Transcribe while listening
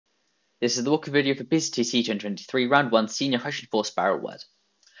This is the walkthrough video for PCTC 2023, Round 1, Senior Question 4 Spiral Word.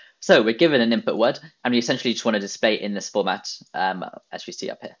 So we're given an input word, and we essentially just want to display it in this format, as we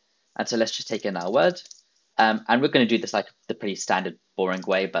see up here. And so let's just take in our word, and we're going to do this like the pretty standard, boring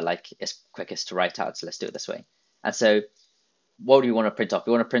way, but like it's quickest to write out, so let's do it this way. And so what do we want to print off?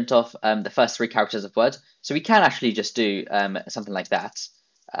 We want to print off the first 3 characters of word. So we can actually just do something like that,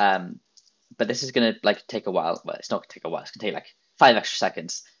 but this is going to like take a while. Well, it's not going to take a while. It's going to take like 5 extra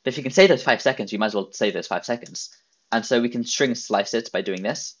seconds. But if you can save those 5 seconds, you might as well save those 5 seconds. And so we can string slice it by doing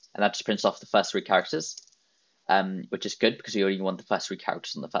this, and that just prints off the first 3 characters, which is good because we only want the first 3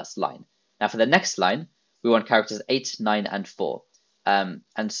 characters on the first line. Now for the next line, we want characters 8, 9, and 4. And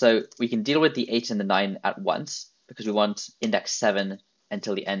so we can deal with the 8 and the 9 at once because we want index 7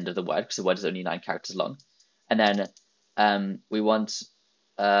 until the end of the word because the word is only 9 characters long. And then we want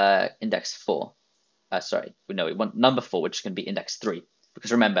index 4. We want number 4, which can be index 3.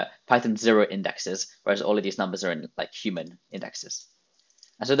 Because remember, Python's 0 indexes, whereas all of these numbers are in like human indexes.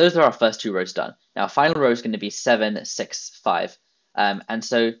 And so those are our first 2 rows done. Now, our final row is going to be 7, 6, 5. And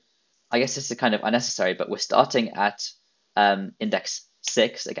so I guess this is kind of unnecessary, but we're starting at index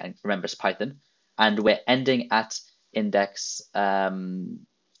 6. Again, remember it's Python. And we're ending at index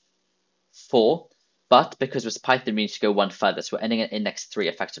 4. But because it's Python, we need to go one further. So we're ending at index 3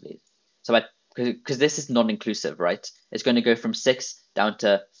 effectively. So because this is non-inclusive, right? It's going to go from 6 down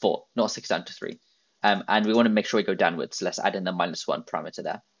to 4, not 6 down to 3. And we want to make sure we go downwards. So let's add in the -1 parameter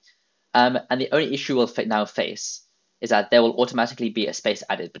there. And the only issue we'll now face is that there will automatically be a space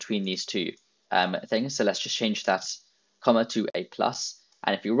added between these 2 things. So let's just change that comma to a plus.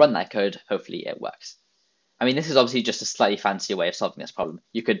 And if you run that code, hopefully it works. I mean, this is obviously just a slightly fancier way of solving this problem.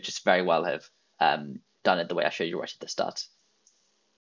 You could just very well have done it the way I showed you right at the start.